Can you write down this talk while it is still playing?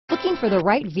Looking for the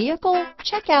right vehicle?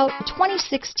 Check out the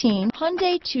 2016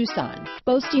 Hyundai Tucson.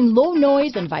 Boasting low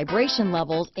noise and vibration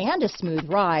levels and a smooth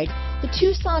ride, the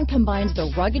Tucson combines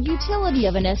the rugged utility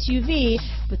of an SUV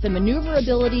with the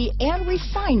maneuverability and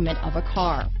refinement of a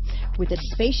car. With its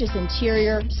spacious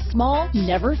interior, small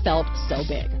never felt so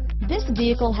big. This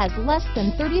vehicle has less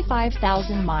than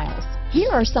 35,000 miles. Here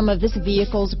are some of this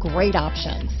vehicle's great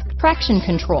options: traction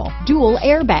control, dual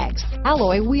airbags,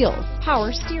 alloy wheels,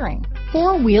 power steering,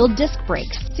 four-wheel disc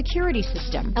brakes, security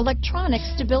system, electronic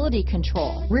stability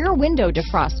control, rear window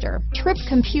defroster, trip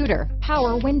computer,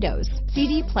 power windows,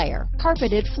 CD player,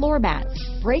 carpeted floor mats,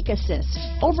 brake assist,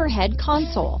 overhead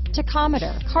console,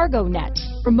 tachometer, cargo net,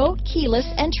 remote keyless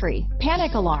entry,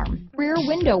 panic alarm, rear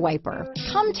window wiper.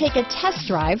 Come take a test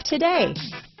drive today.